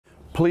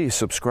please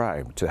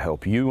subscribe to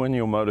help you and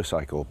your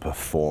motorcycle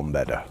perform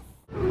better.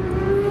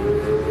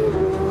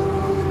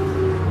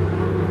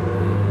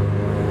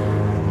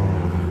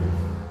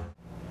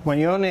 When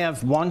you only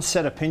have one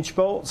set of pinch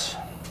bolts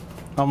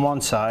on one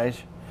side,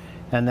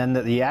 and then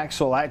that the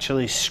axle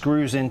actually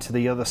screws into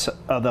the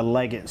other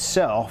leg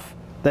itself,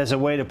 there's a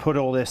way to put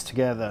all this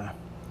together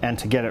and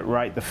to get it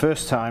right the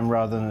first time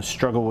rather than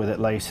struggle with it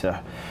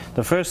later.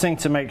 The first thing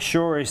to make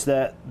sure is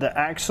that the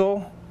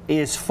axle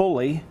is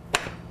fully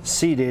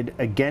seated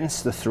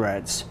against the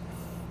threads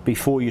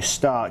before you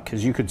start,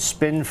 because you could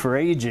spin for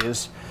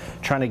ages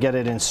trying to get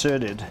it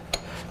inserted.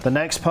 The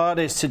next part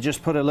is to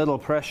just put a little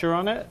pressure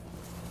on it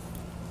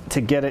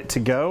to get it to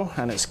go,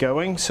 and it's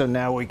going. So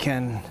now we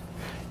can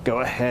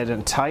go ahead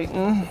and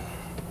tighten.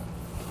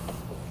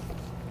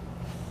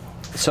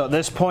 So at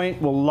this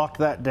point we'll lock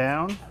that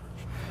down,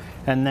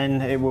 and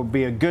then it will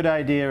be a good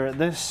idea at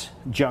this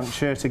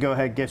juncture to go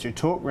ahead, get your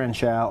torque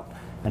wrench out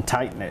and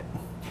tighten it,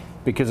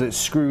 because it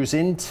screws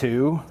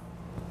into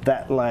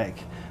that leg.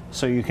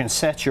 So you can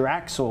set your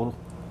axle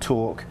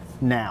torque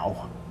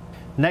now.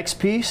 Next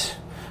piece,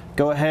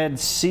 go ahead,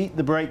 seat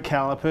the brake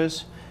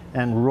calipers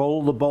and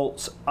roll the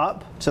bolts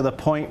up to the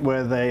point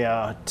where they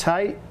are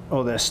tight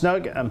or they're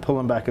snug, and pull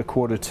them back a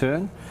quarter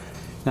turn.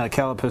 Now the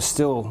caliper's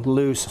still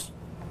loose,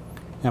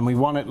 and we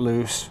want it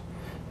loose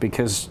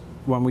because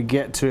when we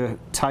get to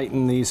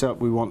tighten these up,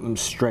 we want them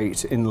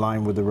straight in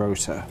line with the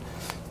rotor.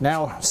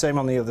 Now, same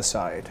on the other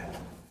side.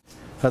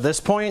 At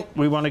this point,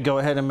 we want to go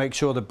ahead and make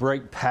sure the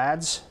brake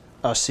pads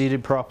are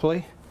seated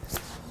properly.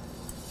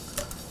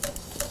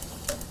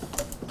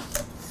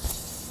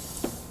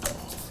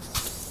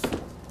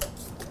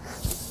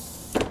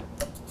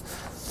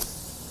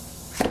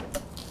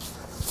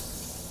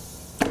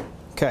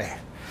 Okay,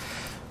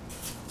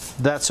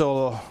 that's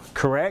all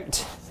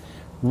correct.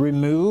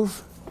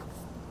 Remove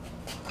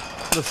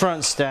the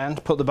front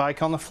stand, put the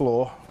bike on the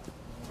floor,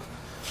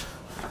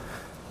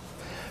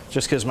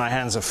 just because my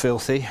hands are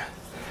filthy.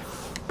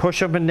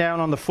 Push up and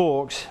down on the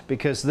forks,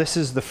 because this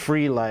is the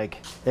free leg.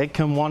 It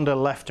can wander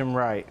left and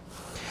right.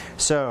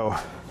 So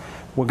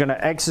we're going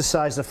to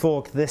exercise the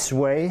fork this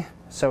way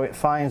so it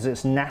finds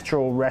its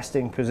natural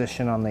resting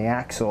position on the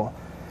axle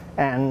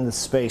and the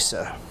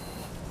spacer.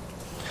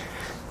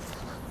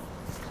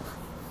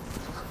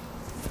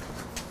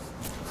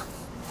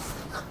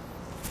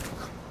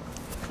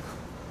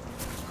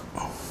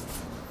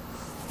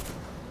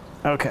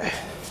 Okay,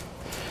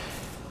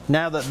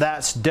 now that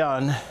that's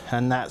done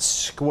and that's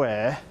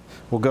square,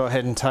 we'll go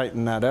ahead and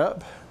tighten that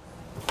up.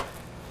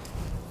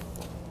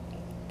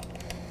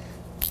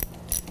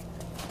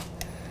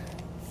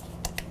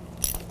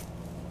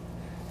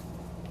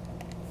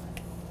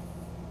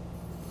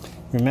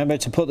 Remember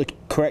to put the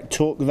correct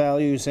torque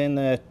values in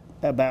there,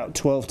 about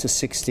 12 to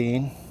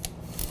 16.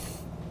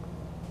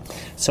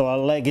 So our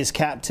leg is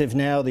captive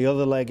now, the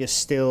other leg is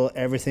still,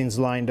 everything's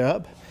lined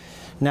up.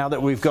 Now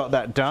that we've got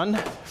that done,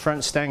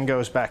 front stand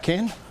goes back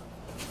in.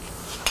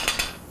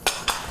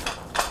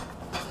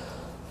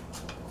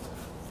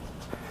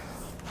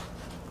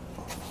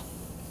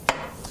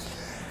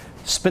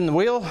 Spin the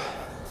wheel,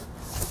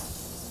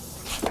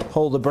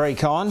 hold the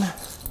brake on.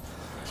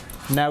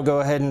 Now go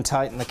ahead and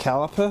tighten the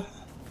caliper.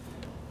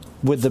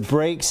 With the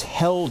brakes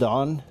held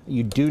on,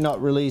 you do not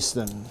release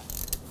them.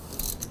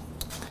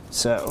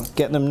 So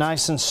get them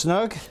nice and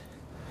snug,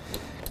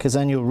 because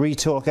then you'll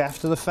re-torque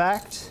after the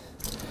fact.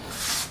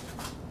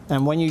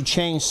 And when you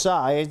change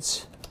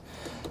sides,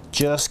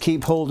 just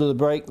keep hold of the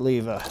brake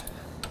lever.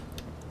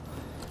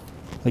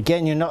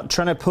 Again, you're not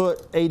trying to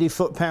put 80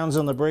 foot-pounds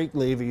on the brake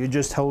lever, you're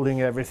just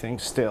holding everything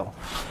still.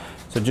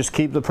 So just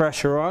keep the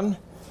pressure on,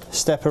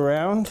 step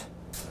around,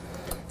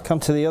 come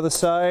to the other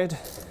side,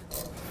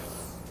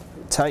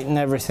 tighten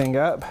everything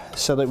up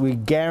so that we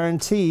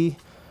guarantee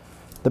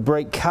the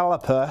brake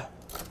caliper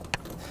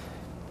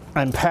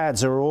and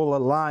pads are all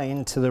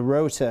aligned to the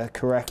rotor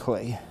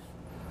correctly.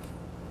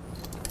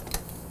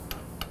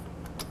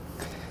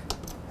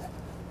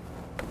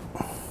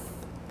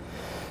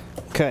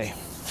 Okay,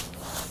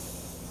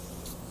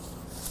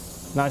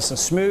 nice and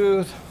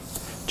smooth,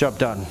 job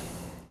done.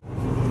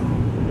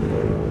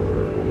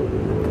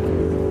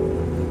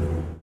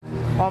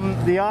 On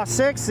the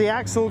R6, the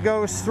axle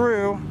goes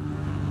through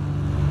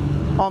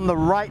on the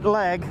right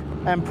leg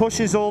and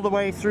pushes all the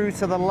way through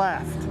to the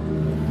left.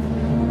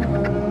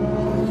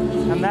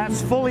 And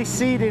that's fully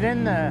seated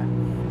in there.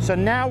 So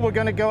now we're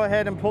going to go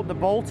ahead and put the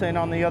bolt in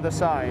on the other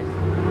side.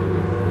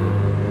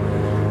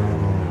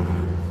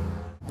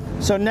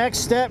 So next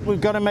step, we've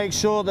got to make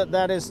sure that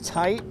that is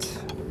tight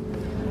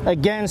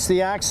against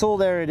the axle.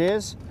 There it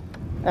is.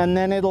 And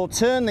then it'll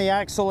turn the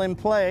axle in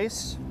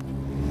place.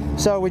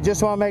 So we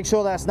just want to make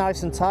sure that's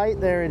nice and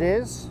tight. There it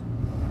is.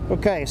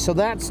 Okay, so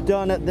that's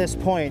done at this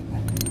point.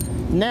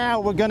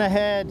 Now we're going to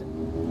head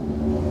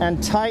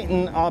and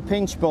tighten our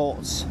pinch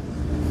bolts.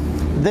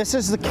 This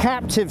is the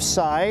captive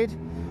side,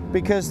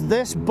 because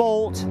this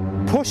bolt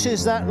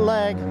pushes that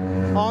leg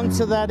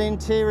onto that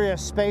interior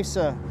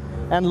spacer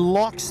and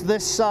locks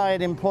this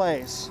side in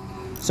place.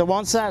 So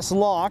once that's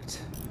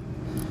locked,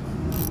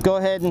 go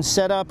ahead and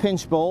set our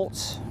pinch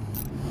bolts.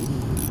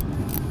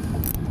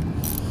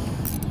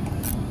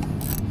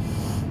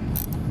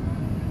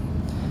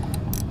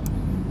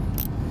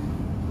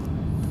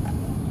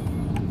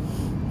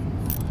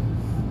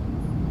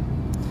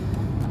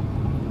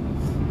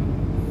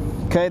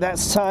 Okay,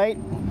 that's tight.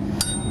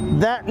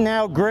 That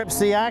now grips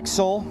the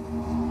axle,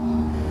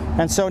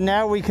 and so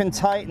now we can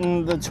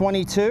tighten the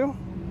 22.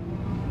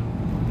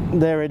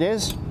 There it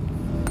is.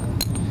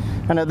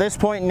 And at this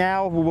point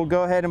now, we'll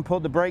go ahead and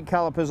put the brake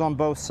calipers on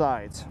both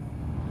sides.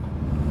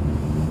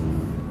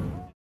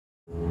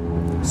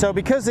 So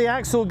because the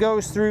axle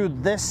goes through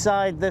this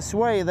side this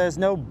way, there's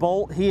no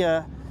bolt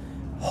here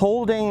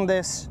holding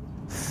this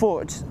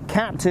foot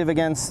captive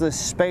against this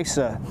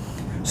spacer.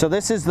 So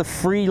this is the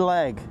free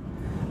leg,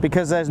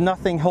 because there's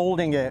nothing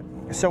holding it.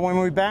 So when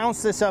we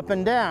bounce this up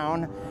and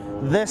down,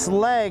 this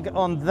leg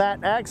on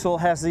that axle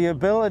has the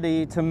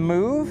ability to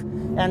move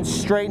and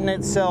straighten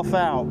itself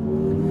out.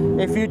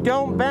 If you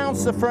don't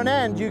bounce the front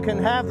end, you can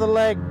have the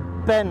leg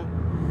bent,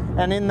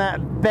 and in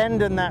that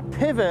bend and that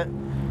pivot,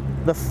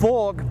 the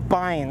fork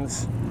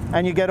binds,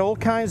 and you get all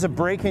kinds of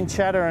braking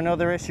chatter and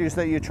other issues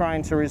that you're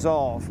trying to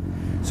resolve.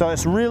 So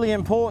it's really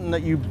important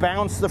that you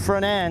bounce the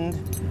front end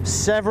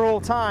several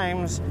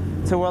times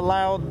to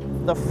allow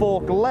the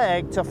fork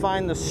leg to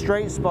find the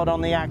straight spot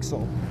on the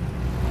axle.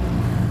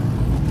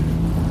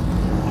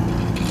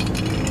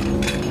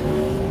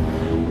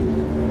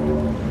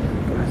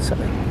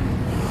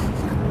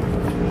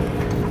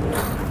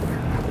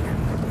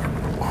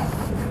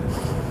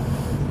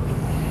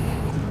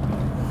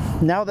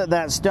 Now that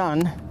that's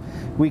done,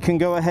 we can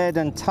go ahead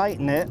and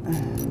tighten it.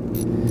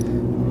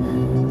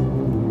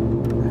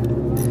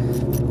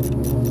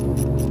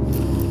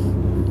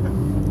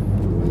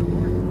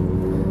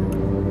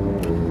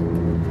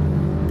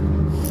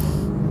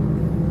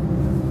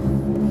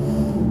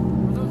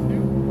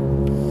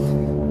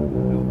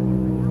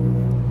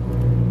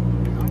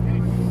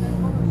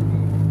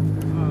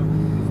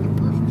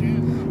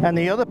 And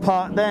the other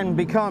part then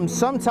becomes,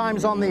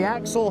 sometimes on the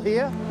axle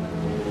here,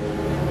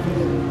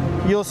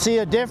 you'll see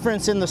a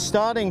difference in the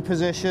starting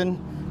position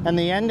and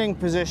the ending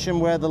position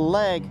where the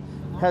leg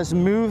has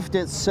moved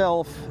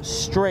itself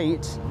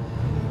straight.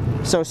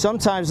 So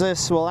sometimes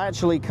this will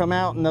actually come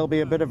out and there'll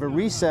be a bit of a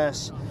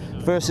recess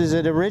versus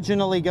it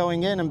originally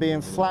going in and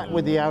being flat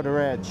with the outer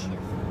edge.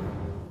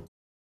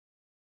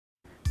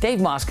 Dave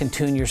Moss can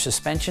tune your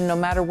suspension no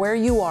matter where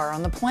you are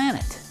on the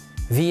planet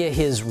via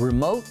his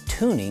remote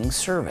tuning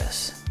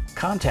service.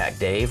 Contact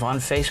Dave on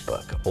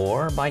Facebook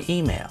or by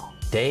email,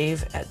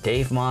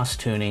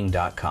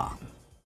 dave@davemosstuning.com.